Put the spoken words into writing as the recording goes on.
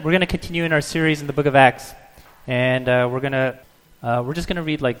We're going to continue in our series in the book of Acts, and we're just going to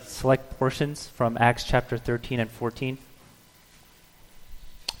read like select portions from Acts chapter 13 and 14.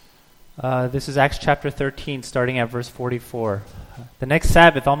 This is Acts chapter 13, starting at verse 44. The next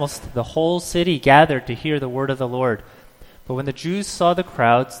Sabbath, almost the whole city gathered to hear the word of the Lord. But when the Jews saw the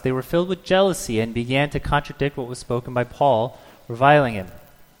crowds, they were filled with jealousy and began to contradict what was spoken by Paul, reviling him.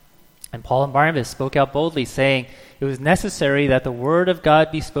 And Paul and Barnabas spoke out boldly, saying, "It was necessary that the word of God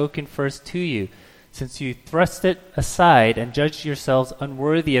be spoken first to you. Since you thrust it aside and judged yourselves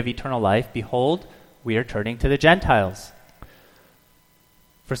unworthy of eternal life, behold, we are turning to the Gentiles.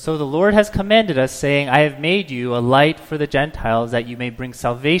 For so the Lord has commanded us, saying, I have made you a light for the Gentiles, that you may bring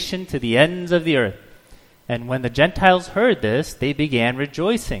salvation to the ends of the earth. And when the Gentiles heard this, they began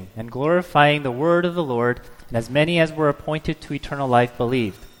rejoicing and glorifying the word of the Lord, and as many as were appointed to eternal life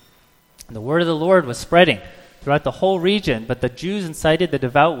believed. And the word of the Lord was spreading throughout the whole region, but the Jews incited the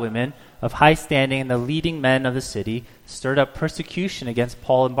devout women of high standing and the leading men of the city, stirred up persecution against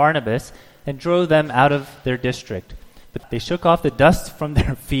Paul and Barnabas, and drove them out of their district. But they shook off the dust from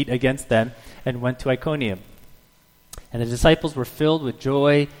their feet against them and went to Iconium. And the disciples were filled with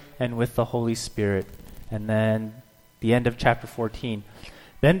joy and with the Holy Spirit. And then the end of chapter 14.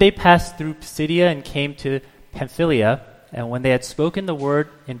 Then they passed through Pisidia and came to Pamphylia. And when they had spoken the word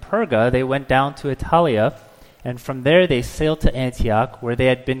in Perga, they went down to Italia. And from there they sailed to Antioch, where they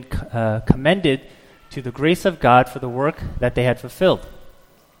had been commended to the grace of God for the work that they had fulfilled.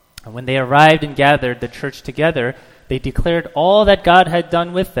 And when they arrived and gathered the church together, they declared all that God had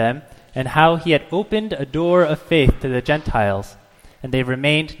done with them, and how he had opened a door of faith to the Gentiles. And they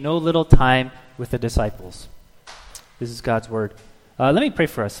remained no little time with the disciples. This is God's word. Let me pray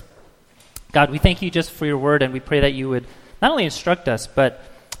for us. God, we thank you just for your word, and we pray that you would not only instruct us, but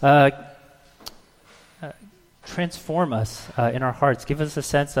transform us in our hearts. Give us a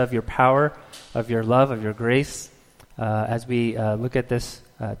sense of your power, of your love, of your grace as we look at this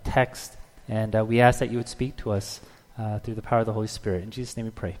text. And we ask that you would speak to us through the power of the Holy Spirit. In Jesus' name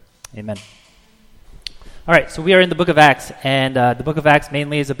we pray. Amen. All right, so we are in the book of Acts, and the book of Acts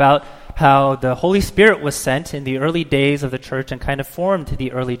mainly is about how the Holy Spirit was sent in the early days of the church and kind of formed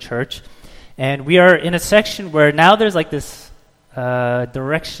the early church. And we are in a section where now there's like this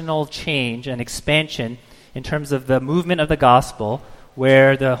directional change and expansion in terms of the movement of the gospel,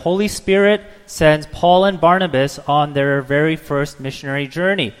 where the Holy Spirit sends Paul and Barnabas on their very first missionary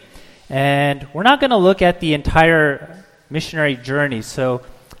journey. And we're not going to look at the entire missionary journey, so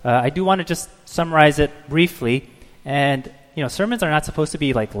I do want to just summarize it briefly. And, you know, sermons are not supposed to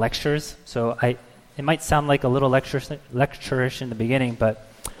be like lectures, so it might sound like a little lecturish in the beginning, but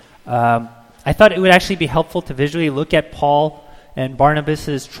I thought it would actually be helpful to visually look at Paul and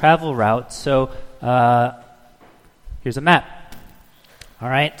Barnabas' travel route. So here's a map. All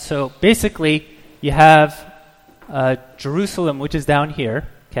right, so basically you have Jerusalem, which is down here,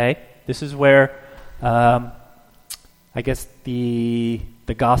 okay? This is where I guess the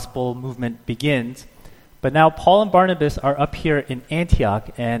gospel movement begins. But now Paul and Barnabas are up here in Antioch,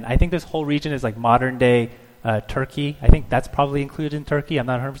 and I think this whole region is like modern-day Turkey. I think that's probably included in Turkey. I'm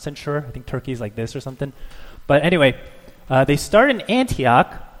not 100% sure. I think Turkey is like this or something. But anyway, they start in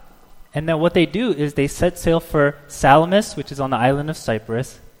Antioch, and then what they do is they set sail for Salamis, which is on the island of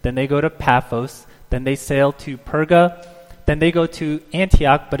Cyprus. Then they go to Paphos. Then they sail to Perga. Then they go to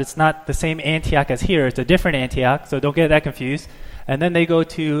Antioch, but it's not the same Antioch as here. It's a different Antioch, so don't get that confused. And then they go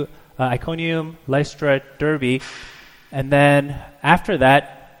to Iconium, Lystra, Derbe. And then after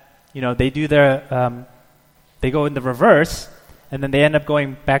that, you know, they do they go in the reverse, and then they end up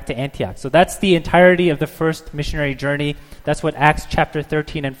going back to Antioch. So that's the entirety of the first missionary journey. That's what Acts chapter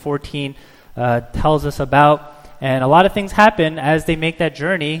 13 and 14 tells us about. And a lot of things happen as they make that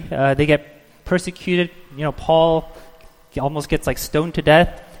journey. They get persecuted. You know, Paul almost gets like stoned to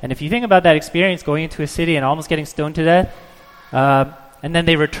death. And if you think about that experience, going into a city and almost getting stoned to death, and then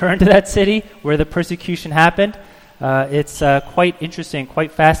they return to that city where the persecution happened, it's quite interesting,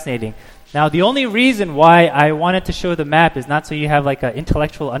 quite fascinating. Now, the only reason why I wanted to show the map is not so you have like an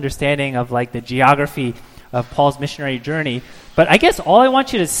intellectual understanding of like the geography of Paul's missionary journey, but I guess all I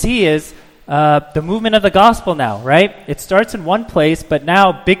want you to see is the movement of the gospel now, right? It starts in one place, but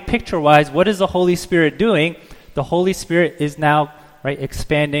now, big picture-wise, what is the Holy Spirit doing? The Holy Spirit is now, right,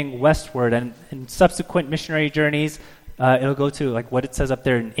 expanding westward, and in subsequent missionary journeys, it'll go to like what it says up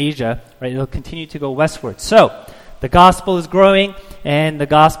there in Asia, right? It'll continue to go westward. So the gospel is growing, and the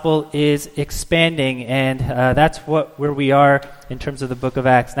gospel is expanding, and that's where we are in terms of the book of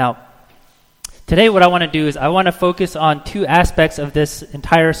Acts. Now, today what I want to do is I want to focus on two aspects of this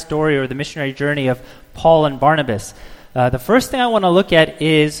entire story or the missionary journey of Paul and Barnabas. The first thing I want to look at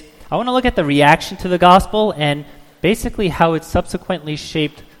is I want to look at the reaction to the gospel and basically how it subsequently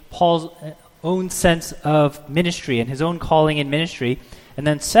shaped Paul's own sense of ministry and his own calling in ministry. And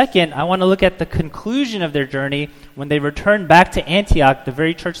then second, I want to look at the conclusion of their journey when they returned back to Antioch, the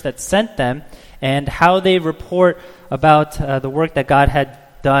very church that sent them, and how they report about the work that God had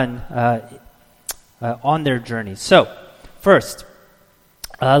done on their journey. So, first,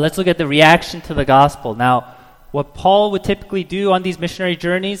 let's look at the reaction to the gospel. Now, what Paul would typically do on these missionary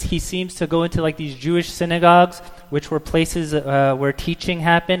journeys, he seems to go into like these Jewish synagogues, which were places where teaching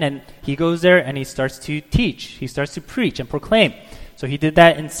happened, and he goes there and he starts to teach. He starts to preach and proclaim. So he did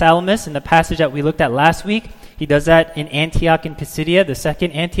that in Salamis, in the passage that we looked at last week. He does that in Antioch in Pisidia, the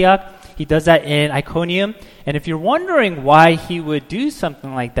second Antioch. He does that in Iconium. And if you're wondering why he would do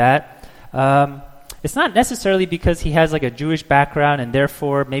something like that, it's not necessarily because he has like a Jewish background and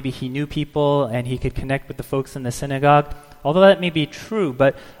therefore maybe he knew people and he could connect with the folks in the synagogue, although that may be true.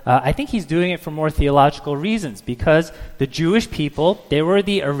 But I think he's doing it for more theological reasons, because the Jewish people, they were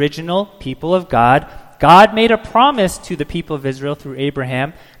the original people of God. God made a promise to the people of Israel through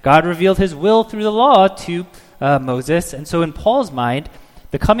Abraham. God revealed his will through the law to Moses. And so in Paul's mind,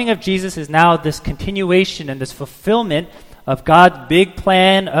 the coming of Jesus is now this continuation and this fulfillment of God's big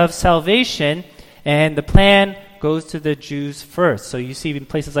plan of salvation, and the plan goes to the Jews first. So you see in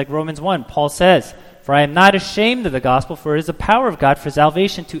places like Romans 1, Paul says, "For I am not ashamed of the gospel, for it is the power of God for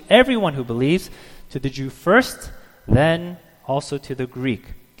salvation to everyone who believes, to the Jew first, then also to the Greek."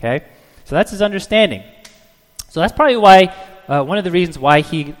 Okay? So that's his understanding. So that's probably why, one of the reasons why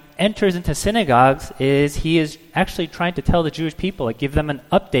he enters into synagogues is he is actually trying to tell the Jewish people, like give them an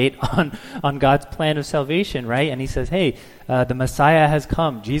update on God's plan of salvation, right? And he says, hey, the Messiah has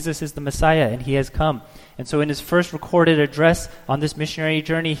come. Jesus is the Messiah, and he has come. And so in his first recorded address on this missionary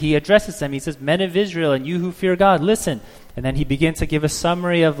journey, he addresses them. He says, "Men of Israel, and you who fear God, listen." And then he begins to give a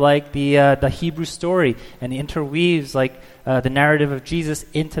summary of like the Hebrew story, and he interweaves like the narrative of Jesus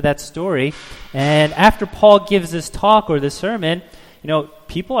into that story. And after Paul gives this talk or this sermon,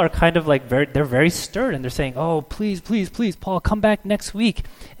 people are kind of like they're very stirred, and they're saying, "Oh, please, please, please, Paul, come back next week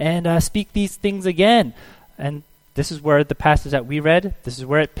and speak these things again." And this is where the passage that we read, this is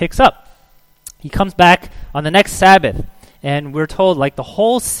where it picks up. He comes back on the next Sabbath, and we're told like the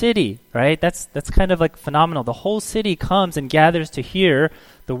whole city, right? That's kind of like phenomenal. The whole city comes and gathers to hear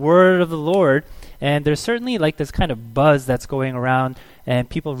the word of the Lord, and there's certainly like this kind of buzz that's going around, and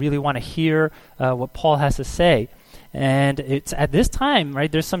people really want to hear what Paul has to say. And it's at this time,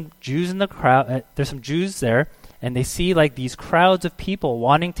 right, there's some Jews in the crowd, there's some Jews there, and they see like these crowds of people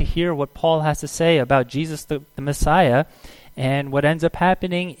wanting to hear what Paul has to say about Jesus, the Messiah. And what ends up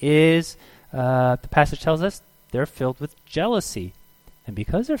happening is, the passage tells us, they're filled with jealousy. And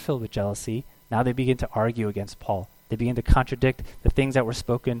because they're filled with jealousy, now they begin to argue against Paul. They begin to contradict the things that were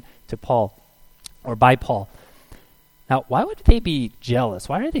spoken to Paul, or by Paul. Now, why would they be jealous?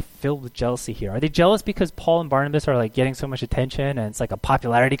 Why are they filled with jealousy here? Are they jealous because Paul and Barnabas are like getting so much attention and it's like a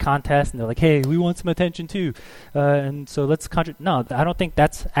popularity contest and they're like, hey, we want some attention too. And so let's No, I don't think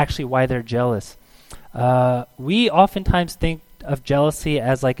that's actually why they're jealous. We oftentimes think of jealousy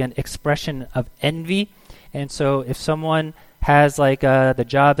as like an expression of envy. And so if someone has like the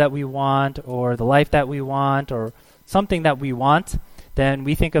job that we want or the life that we want or something that we want, then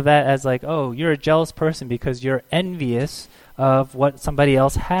we think of that as like, oh, you're a jealous person because you're envious of what somebody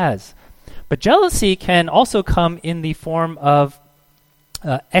else has. But jealousy can also come in the form of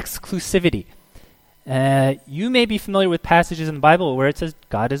exclusivity. You may be familiar with passages in the Bible where it says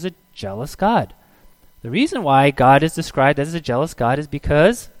God is a jealous God. The reason why God is described as a jealous God is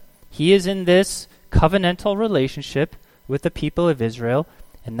because he is in this covenantal relationship with the people of Israel.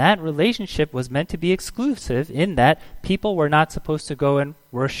 And that relationship was meant to be exclusive in that people were not supposed to go and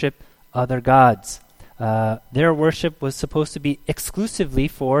worship other gods. Their worship was supposed to be exclusively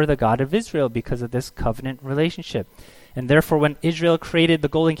for the God of Israel because of this covenant relationship. And therefore, when Israel created the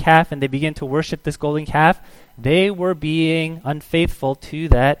golden calf and they began to worship this golden calf, they were being unfaithful to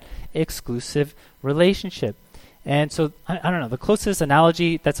that exclusive relationship. And so, I don't know, the closest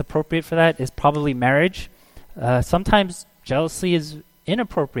analogy that's appropriate for that is probably marriage. Sometimes jealousy is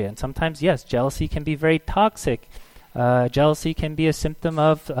inappropriate. And sometimes, yes, jealousy can be very toxic. Jealousy can be a symptom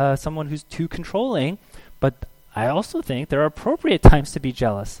of someone who's too controlling. But I also think there are appropriate times to be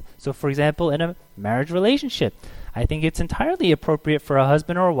jealous. So, for example, in a marriage relationship, I think it's entirely appropriate for a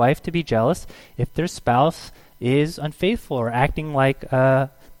husband or a wife to be jealous if their spouse is unfaithful or acting like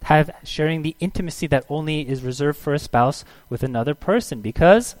sharing the intimacy that only is reserved for a spouse with another person,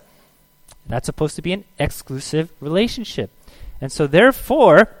 because that's supposed to be an exclusive relationship. And so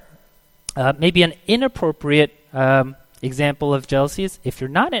therefore, maybe an inappropriate example of jealousy is if you're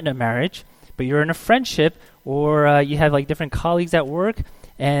not in a marriage, but you're in a friendship, or you have like different colleagues at work,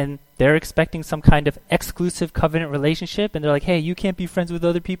 and they're expecting some kind of exclusive covenant relationship, and they're like, hey, you can't be friends with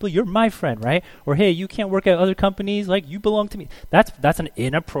other people, you're my friend, right? Or hey, you can't work at other companies, like you belong to me. That's an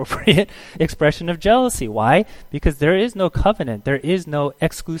inappropriate expression of jealousy. Why? Because there is no covenant, there is no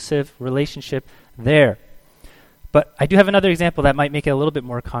exclusive relationship there. But I do have another example that might make it a little bit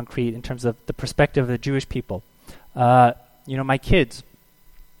more concrete in terms of the perspective of the Jewish people. My kids,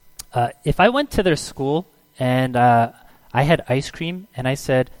 if I went to their school and I had ice cream, and I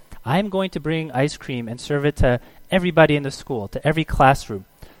said, I'm going to bring ice cream and serve it to everybody in the school, to every classroom.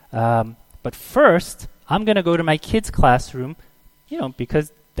 But first, I'm going to go to my kids' classroom,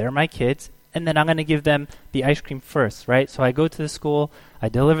 because they're my kids, and then I'm going to give them the ice cream first, right? So I go to the school, I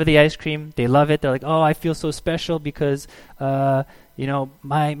deliver the ice cream, they love it. They're like, oh, I feel so special because, my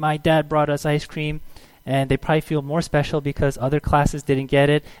dad brought us ice cream. And they probably feel more special because other classes didn't get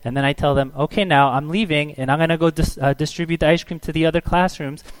it. And then I tell them, okay, now I'm leaving, and I'm going to go distribute the ice cream to the other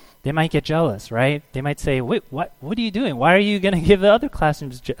classrooms. They might get jealous, right? They might say, wait, what are you doing? Why are you going to give the other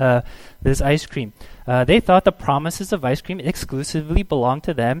classrooms this ice cream? They thought the promises of ice cream exclusively belonged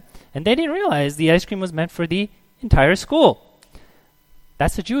to them, and they didn't realize the ice cream was meant for the entire school.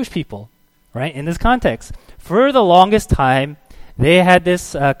 That's the Jewish people, right? In this context. For the longest time, they had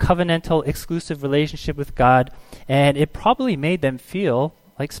this covenantal exclusive relationship with God, and it probably made them feel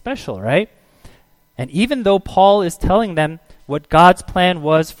like special, right? And even though Paul is telling them what God's plan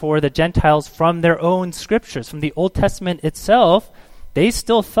was for the Gentiles from their own scriptures, from the Old Testament itself, they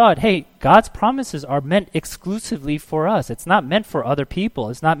still thought, hey, God's promises are meant exclusively for us. It's not meant for other people.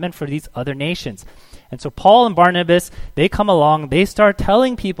 It's not meant for these other nations. And so Paul and Barnabas, they come along, they start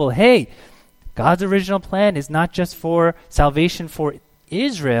telling people, hey, God's original plan is not just for salvation for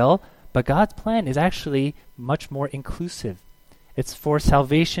Israel, but God's plan is actually much more inclusive. It's for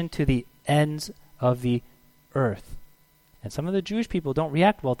salvation to the ends of the earth. And some of the Jewish people don't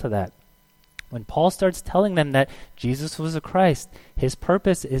react well to that. When Paul starts telling them that Jesus was the Christ, his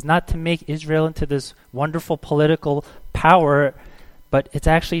purpose is not to make Israel into this wonderful political power, but it's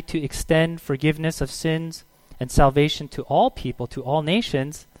actually to extend forgiveness of sins and salvation to all people, to all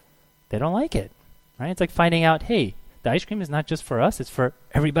nations. They don't like it, right? It's like finding out, hey, the ice cream is not just for us, it's for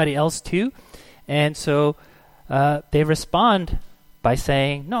everybody else too. And so they respond by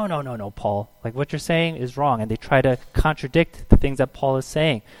saying, no, Paul. Like what you're saying is wrong. And they try to contradict the things that Paul is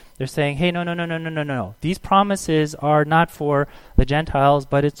saying. They're saying, hey, no. These promises are not for the Gentiles,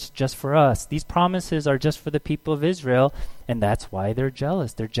 but it's just for us. These promises are just for the people of Israel, and that's why they're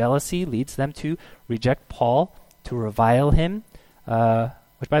jealous. Their jealousy leads them to reject Paul, to revile him,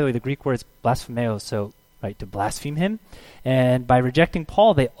 which, by the way, the Greek word is blasphemeo, so, right, to blaspheme him. And by rejecting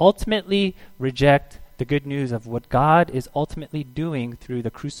Paul, they ultimately reject the good news of what God is ultimately doing through the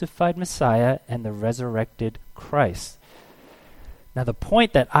crucified Messiah and the resurrected Christ. Now, the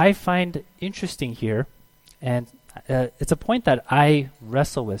point that I find interesting here, and it's a point that I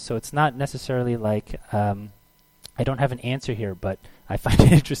wrestle with, so it's not necessarily like I don't have an answer here, but I find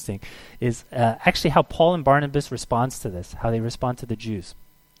it interesting, is actually how Paul and Barnabas responds to this, how they respond to the Jews.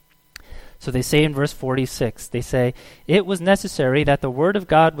 So they say in verse 46, they say, it was necessary that the word of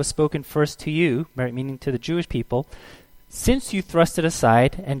God was spoken first to you, meaning to the Jewish people, since you thrust it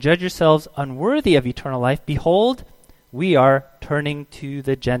aside and judge yourselves unworthy of eternal life, behold, we are turning to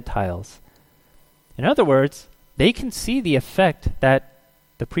the Gentiles. In other words, they can see the effect that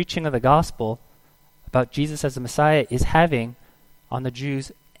the preaching of the gospel about Jesus as the Messiah is having on the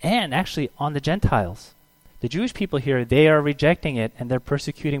Jews and actually on the Gentiles. The Jewish people here, they are rejecting it, and they're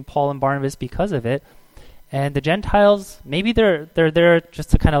persecuting Paul and Barnabas because of it. And the Gentiles, maybe they're there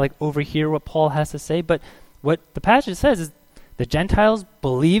just to kind of like overhear what Paul has to say, but what the passage says is the Gentiles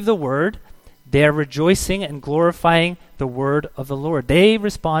believe the word, they are rejoicing and glorifying the word of the Lord. They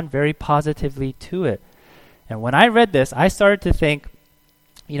respond very positively to it. And when I read this, I started to think,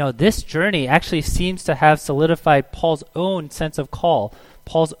 this journey actually seems to have solidified Paul's own sense of call,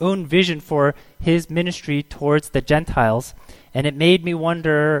 Paul's own vision for his ministry towards the Gentiles. And it made me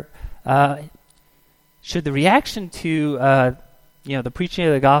wonder, should the reaction to the preaching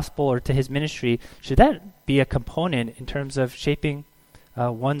of the gospel or to his ministry, should that be a component in terms of shaping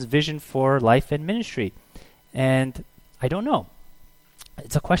one's vision for life and ministry? And I don't know.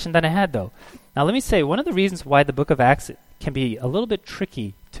 It's a question that I had, though. Now, let me say, one of the reasons why the book of Acts can be a little bit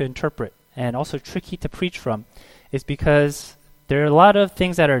tricky to interpret and also tricky to preach from is because there are a lot of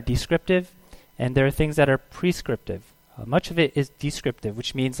things that are descriptive and there are things that are prescriptive. Much of it is descriptive,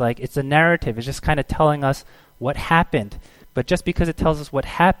 which means like it's a narrative. It's just kind of telling us what happened. but just because it tells us what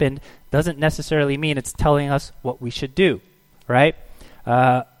happened doesn't necessarily mean it's telling us what we should do, right?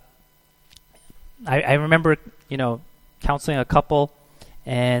 I remember, counseling a couple,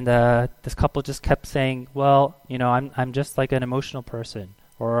 and this couple just kept saying, well, I'm just like an emotional person,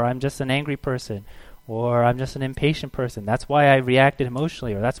 or I'm just an angry person, or I'm just an impatient person. That's why I reacted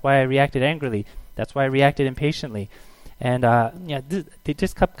emotionally, or that's why I reacted angrily. That's why I reacted impatiently. And they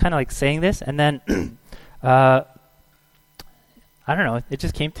just kept kind of like saying this, and then I don't know. It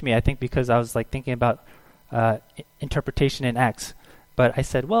just came to me, I think, because I was like thinking about interpretation in Acts. But I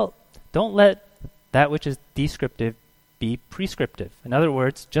said, well, don't let that which is descriptive be prescriptive. In other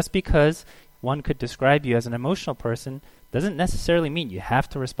words, just because one could describe you as an emotional person doesn't necessarily mean you have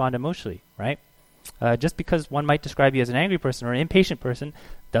to respond emotionally, right? Just because one might describe you as an angry person or an impatient person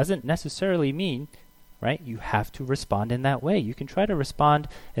doesn't necessarily mean, right, you have to respond in that way. You can try to respond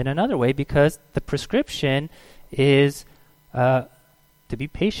in another way because the prescription is to be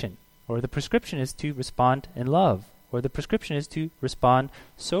patient, or the prescription is to respond in love, or the prescription is to respond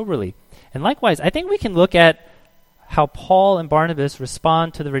soberly. And likewise, I think we can look at how Paul and Barnabas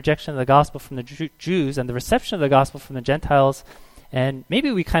respond to the rejection of the gospel from the Jews and the reception of the gospel from the Gentiles. And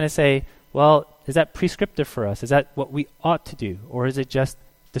maybe we kind of say, well, is that prescriptive for us? Is that what we ought to do? Or is it just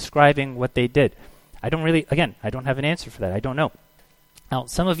describing what they did? I don't have an answer for that. I don't know. Now,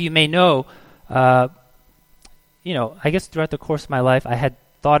 some of you may know, I guess throughout the course of my life, I had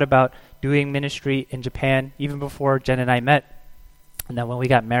thought about doing ministry in Japan even before Jen and I met. And then when we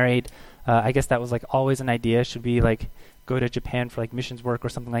got married, I guess that was like always an idea. Should we like go to Japan for like missions work or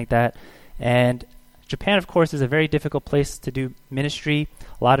something like that? And Japan, of course, is a very difficult place to do ministry.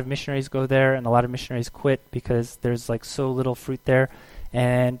 A lot of missionaries go there, and a lot of missionaries quit because there's like so little fruit there.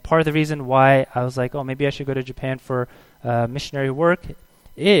 And part of the reason why I was like, oh, maybe I should go to Japan for missionary work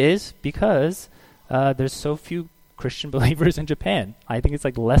is because there's so few Christian believers in Japan. I think it's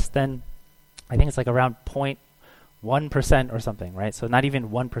like around 0.1% or something, right? So not even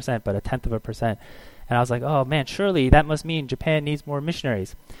 1%, but 0.1%. And I was like, oh man, surely that must mean Japan needs more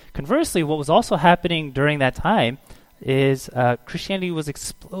missionaries. Conversely, what was also happening during that time is Christianity was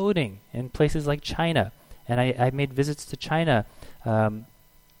exploding in places like China. And I made visits to China, and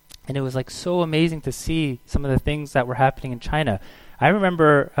it was like so amazing to see some of the things that were happening in China. I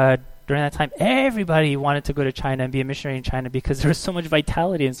remember during that time, everybody wanted to go to China and be a missionary in China because there was so much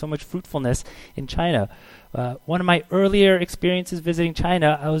vitality and so much fruitfulness in China. One of my earlier experiences visiting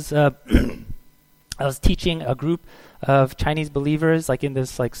China, I was I was teaching a group of Chinese believers, like in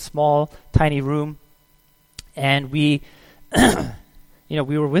this like small, tiny room, and we,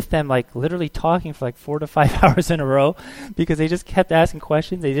 we were with them like literally talking for like 4 to 5 hours in a row because they just kept asking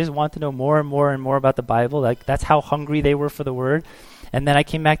questions. They just want to know more and more and more about the Bible. Like that's how hungry they were for the Word. And then I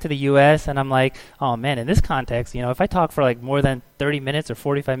came back to the U.S. and I'm like, oh man, in this context, if I talk for like more than 30 minutes or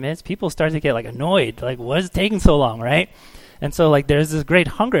 45 minutes, people start to get like annoyed. Like, what is taking so long, right? And so like there's this great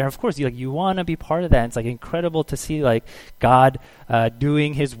hunger, and of course you want to be part of that. It's like incredible to see like God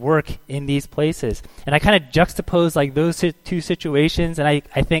doing His work in these places. And I kind of juxtapose like those two situations, and I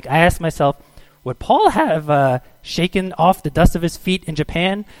asked myself, would Paul have shaken off the dust of his feet in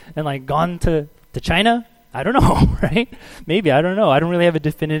Japan and like gone to China? I don't know, right? Maybe, I don't know. I don't really have a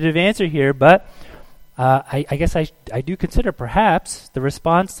definitive answer here, but I guess I do consider perhaps the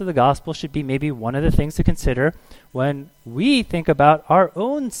response to the gospel should be maybe one of the things to consider when we think about our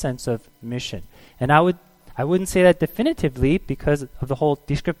own sense of mission. And I wouldn't say that definitively because of the whole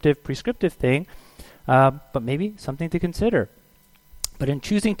descriptive prescriptive thing, but maybe something to consider. But in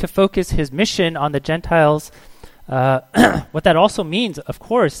choosing to focus his mission on the Gentiles, what that also means, of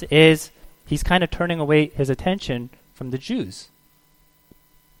course, is he's kind of turning away his attention from the Jews.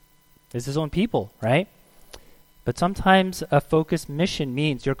 It's his own people, right? But sometimes a focused mission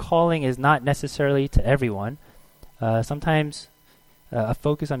means your calling is not necessarily to everyone. Sometimes a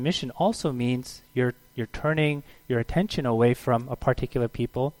focus on mission also means you're turning your attention away from a particular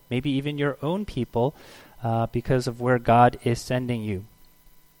people, maybe even your own people, because of where God is sending you.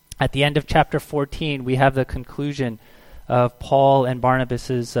 At the end of chapter 14, we have the conclusion of Paul and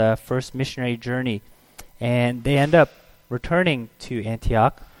Barnabas's first missionary journey, and they end up returning to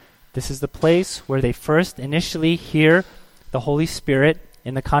Antioch. This is the place where they first initially hear the Holy Spirit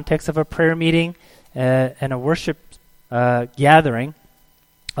in the context of a prayer meeting and a worship gathering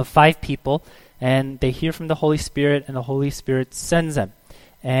of 5 people, and they hear from the Holy Spirit, and the Holy Spirit sends them.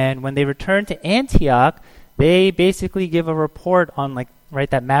 And when they return to Antioch, they basically give a report on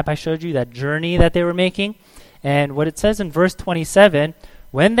that map I showed you, that journey that they were making. And what it says in verse 27,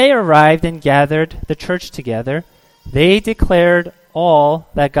 when they arrived and gathered the church together, they declared all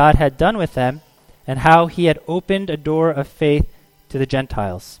that God had done with them and how he had opened a door of faith to the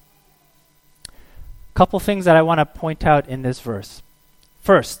Gentiles. Couple things that I want to point out in this verse.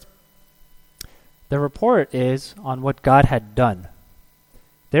 First, the report is on what God had done.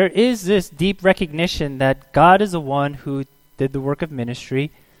 There is this deep recognition that God is the one who did the work of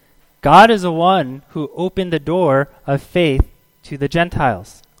ministry. God is the one who opened the door of faith to the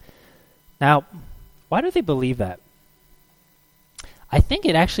Gentiles. Now, why do they believe that? I think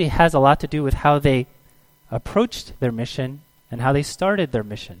it actually has a lot to do with how they approached their mission and how they started their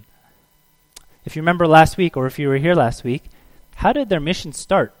mission. If you remember last week, or if you were here last week, how did their mission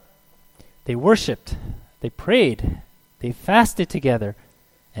start? They worshiped, they prayed, they fasted together,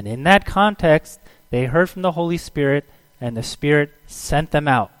 and in that context, they heard from the Holy Spirit, and the Spirit sent them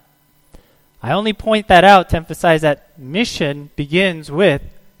out. I only point that out to emphasize that mission begins with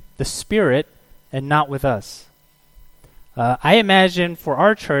the Spirit and not with us. I imagine for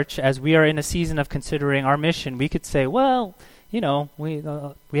our church, as we are in a season of considering our mission, we could say, well, we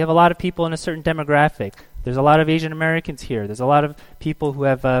have a lot of people in a certain demographic. There's a lot of Asian Americans here. There's a lot of people who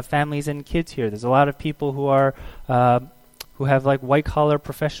have families and kids here. There's a lot of people who are who have like white collar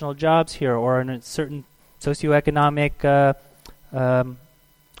professional jobs here, or in a certain socioeconomic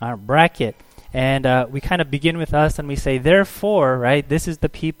bracket. And we kind of begin with us, and we say, therefore, right, this is the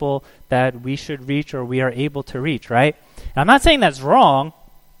people that we should reach, or we are able to reach, right? And I'm not saying that's wrong,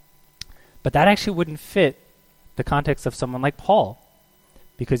 but that actually wouldn't fit the context of someone like Paul.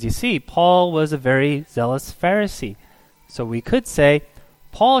 Because you see, Paul was a very zealous Pharisee. So we could say,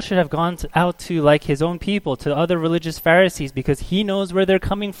 Paul should have gone out to like his own people, to other religious Pharisees, because he knows where they're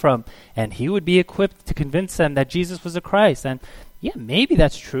coming from, and he would be equipped to convince them that Jesus was the Christ. And yeah, maybe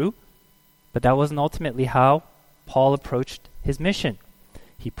that's true. But that wasn't ultimately how Paul approached his mission.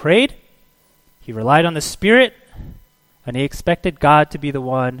 He prayed, he relied on the Spirit, and he expected God to be the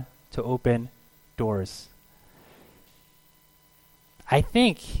one to open doors. I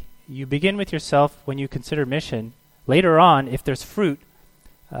think you begin with yourself when you consider mission. Later on, if there's fruit,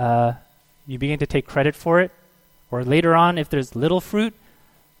 you begin to take credit for it. Or later on, if there's little fruit,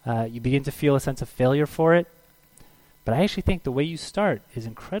 you begin to feel a sense of failure for it. But I actually think the way you start is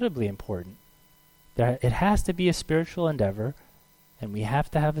incredibly important. It has to be a spiritual endeavor, and we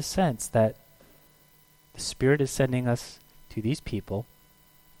have to have a sense that the Spirit is sending us to these people,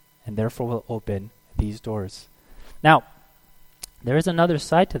 and therefore will open these doors. Now, there is another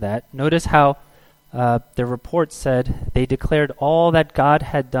side to that. Notice how the report said they declared all that God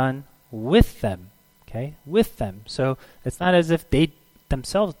had done with them. Okay, with them. So it's not as if they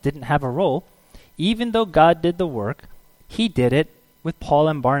themselves didn't have a role. Even though God did the work, He did it with Paul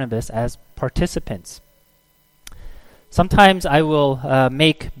and Barnabas as participants. Sometimes I will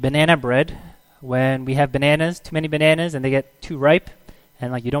make banana bread when we have bananas, too many bananas, and they get too ripe,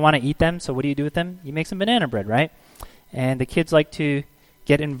 and like you don't want to eat them. So what do you do with them? You make some banana bread, right? And the kids like to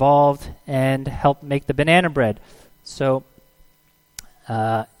get involved and help make the banana bread. So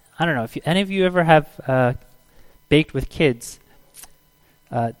I don't know if any of you ever have baked with kids.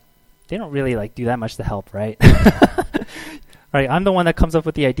 They don't really like do that much to help, right? Right, I'm the one that comes up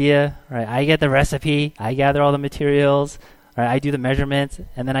with the idea. Right, I get the recipe. I gather all the materials. Right, I do the measurements,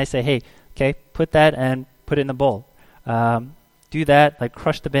 and then I say, "Hey, okay, put that and put it in the bowl. Do that, like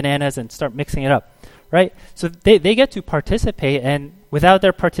crush the bananas and start mixing it up." Right, so they get to participate, and without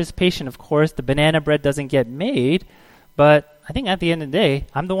their participation, of course, the banana bread doesn't get made. But I think at the end of the day,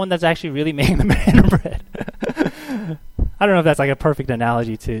 I'm the one that's actually really making the banana bread. I don't know if that's like a perfect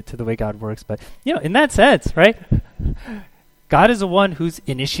analogy to the way God works, but in that sense, right? God is the one who's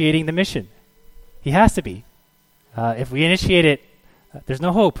initiating the mission. He has to be. If we initiate it, there's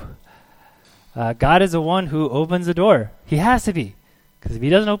no hope. God is the one who opens the door. He has to be. Because if He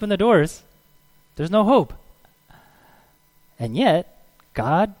doesn't open the doors, there's no hope. And yet,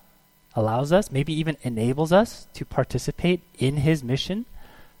 God allows us, maybe even enables us to participate in His mission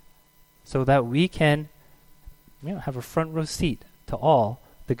so that we can have a front row seat to all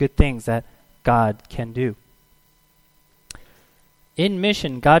the good things that God can do. In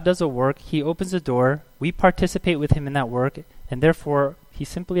mission, God does a work. He opens the door. We participate with Him in that work, and therefore He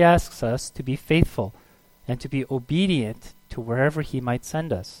simply asks us to be faithful and to be obedient to wherever He might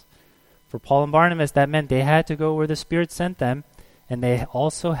send us. For Paul and Barnabas, that meant they had to go where the Spirit sent them, and they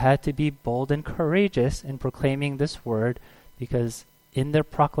also had to be bold and courageous in proclaiming this word, because in their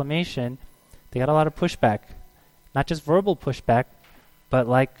proclamation, they got a lot of pushback. Not just verbal pushback, but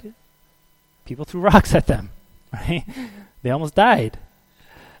like people threw rocks at them, right? They almost died.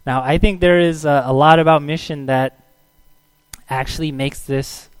 Now, I think there is a lot about mission that actually makes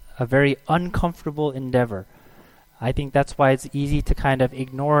this a very uncomfortable endeavor. I think that's why it's easy to kind of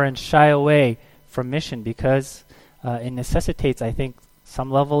ignore and shy away from mission because it necessitates, I think, some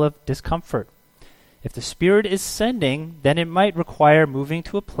level of discomfort. If the Spirit is sending, then it might require moving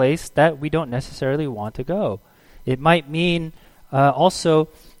to a place that we don't necessarily want to go. It might mean also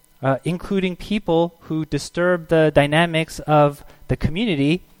including people who disturb the dynamics of the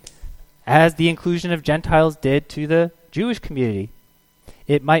community as the inclusion of Gentiles did to the Jewish community.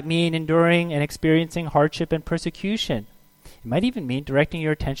 It might mean enduring and experiencing hardship and persecution. It might even mean directing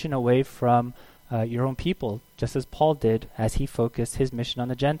your attention away from your own people, just as Paul did as he focused his mission on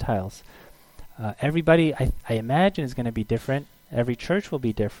the Gentiles. Everybody, I imagine, is going to be different. Every church will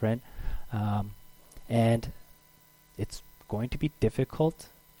be different. And it's going to be difficult,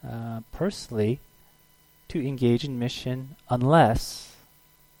 personally, to engage in mission unless,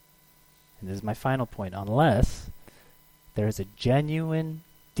 and this is my final point, unless there is a genuine,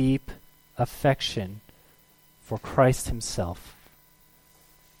 deep affection for Christ himself.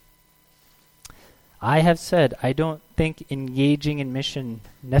 I have said I don't think engaging in mission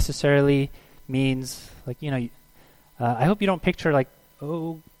necessarily means, I hope you don't picture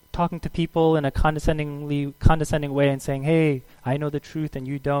talking to people in a condescending way and saying, hey, I know the truth and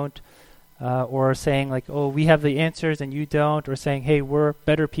you don't, or saying we have the answers and you don't, or saying, hey, we're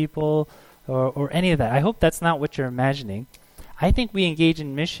better people, or any of that. I hope that's not what you're imagining. I think we engage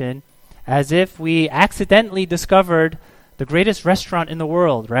in mission as if we accidentally discovered the greatest restaurant in the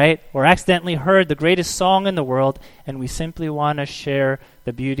world, right? Or accidentally heard the greatest song in the world, and we simply want to share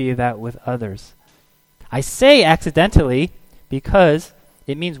the beauty of that with others. I say accidentally because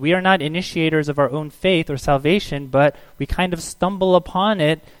it means we are not initiators of our own faith or salvation, but we kind of stumble upon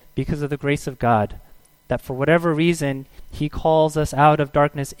it because of the grace of God. That for whatever reason, he calls us out of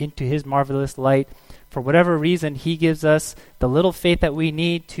darkness into his marvelous light. For whatever reason, he gives us the little faith that we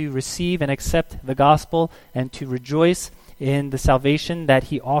need to receive and accept the gospel and to rejoice in the salvation that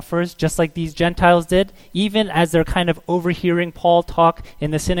he offers, just like these Gentiles did, even as they're kind of overhearing Paul talk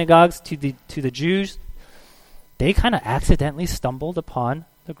in the synagogues to the Jews. They kind of accidentally stumbled upon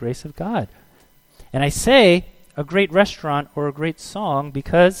the grace of God. And I say a great restaurant or a great song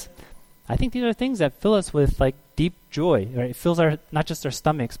because I think these are things that fill us with deep joy. Right? It fills not just our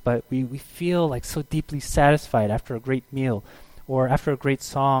stomachs, but we feel so deeply satisfied after a great meal or after a great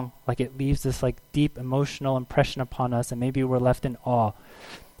song. It leaves this deep emotional impression upon us, and maybe we're left in awe.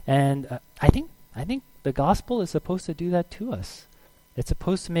 And I think the gospel is supposed to do that to us. It's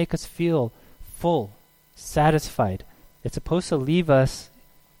supposed to make us feel full, satisfied. It's supposed to leave us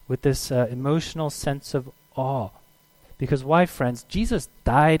with this emotional sense of awe. Because why, friends? Jesus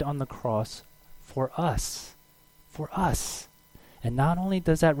died on the cross for us. For us. And not only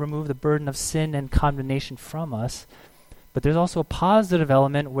does that remove the burden of sin and condemnation from us, but there's also a positive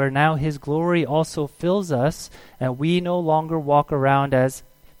element where now his glory also fills us, and we no longer walk around as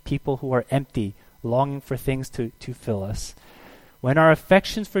people who are empty, longing for things to fill us. When our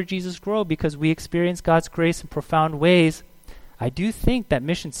affections for Jesus grow because we experience God's grace in profound ways, I do think that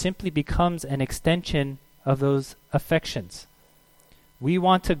mission simply becomes an extension of those affections. We will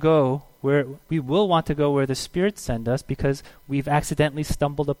want to go where the Spirit sends us because we've accidentally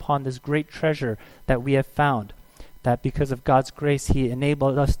stumbled upon this great treasure that we have found. That because of God's grace, he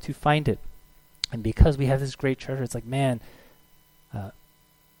enabled us to find it. And because we have this great treasure, it's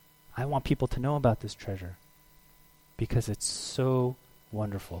I want people to know about this treasure because it's so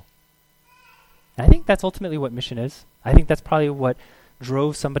wonderful. And I think that's ultimately what mission is. I think that's probably what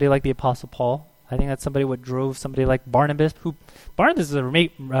drove somebody like the Apostle Paul. I think that's what drove somebody like Barnabas. Barnabas is an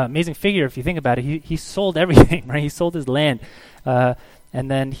amazing figure if you think about it. He sold everything, right? He sold his land. And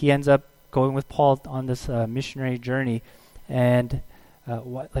then he ends up going with Paul on this missionary journey. And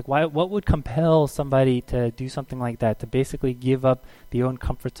what would compel somebody to do something like that, to basically give up the own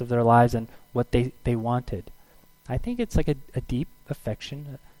comforts of their lives and what they wanted? I think it's a deep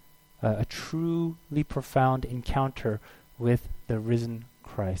affection, a truly profound encounter with the risen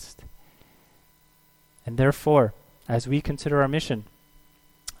Christ. And therefore, as we consider our mission,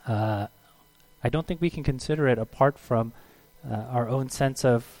 I don't think we can consider it apart from our own sense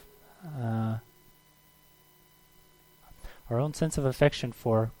of affection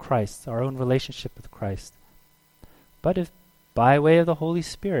for Christ, our own relationship with Christ. But if by way of the Holy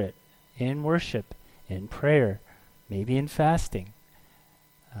Spirit, in worship, in prayer, maybe in fasting,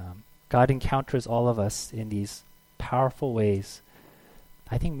 God encounters all of us in these powerful ways,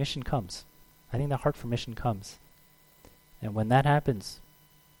 I think mission comes. I think the heart for mission comes. And when that happens,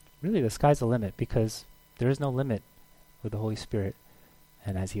 really the sky's the limit because there is no limit with the Holy Spirit.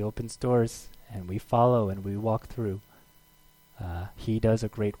 And as he opens doors and we follow and we walk through, he does a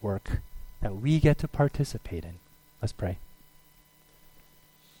great work that we get to participate in. Let's pray.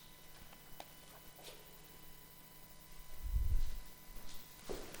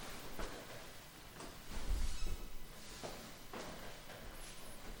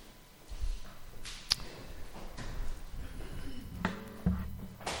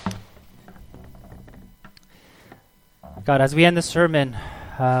 God, as we end the sermon,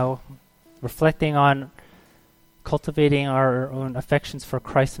 reflecting on cultivating our own affections for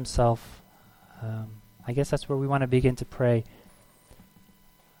Christ himself, I guess that's where we want to begin to pray.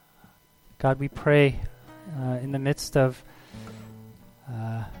 God, we pray in the midst of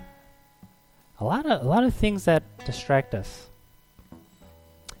a lot of things that distract us.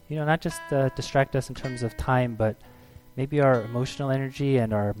 Not just distract us in terms of time, but maybe our emotional energy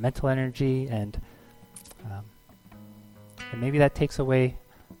and our mental energy, and maybe that takes away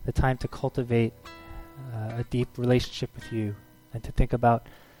the time to cultivate a deep relationship with you and to think about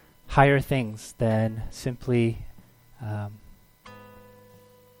higher things than simply, our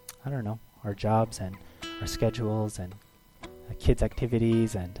jobs and our schedules and kids'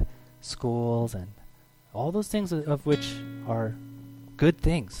 activities and schools and all those things of which are good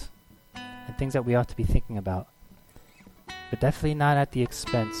things and things that we ought to be thinking about, but definitely not at the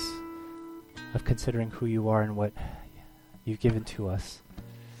expense of considering who you are and what you've given to us.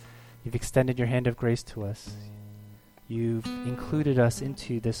 You've extended your hand of grace to us. You've included us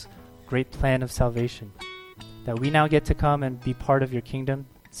into this great plan of salvation, that we now get to come and be part of your kingdom,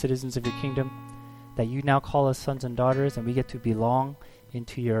 citizens of your kingdom, that you now call us sons and daughters, and we get to belong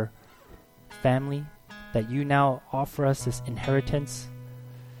into your family, that you now offer us this inheritance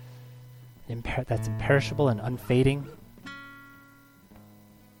that's imperishable and unfading.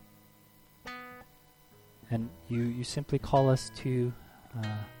 And you simply call us to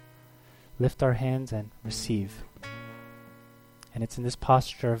lift our hands and receive. And it's in this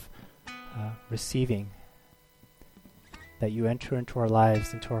posture of receiving that you enter into our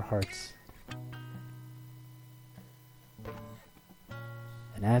lives, into our hearts.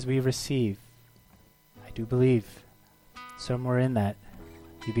 And as we receive, I do believe somewhere in that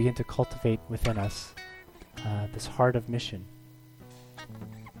you begin to cultivate within us this heart of mission,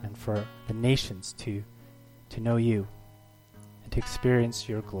 and for the nations to know you and to experience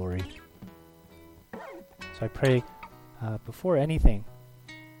your glory. So I pray, before anything,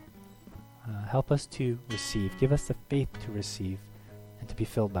 help us to receive. Give us the faith to receive and to be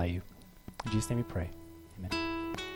filled by you. In Jesus' name we pray.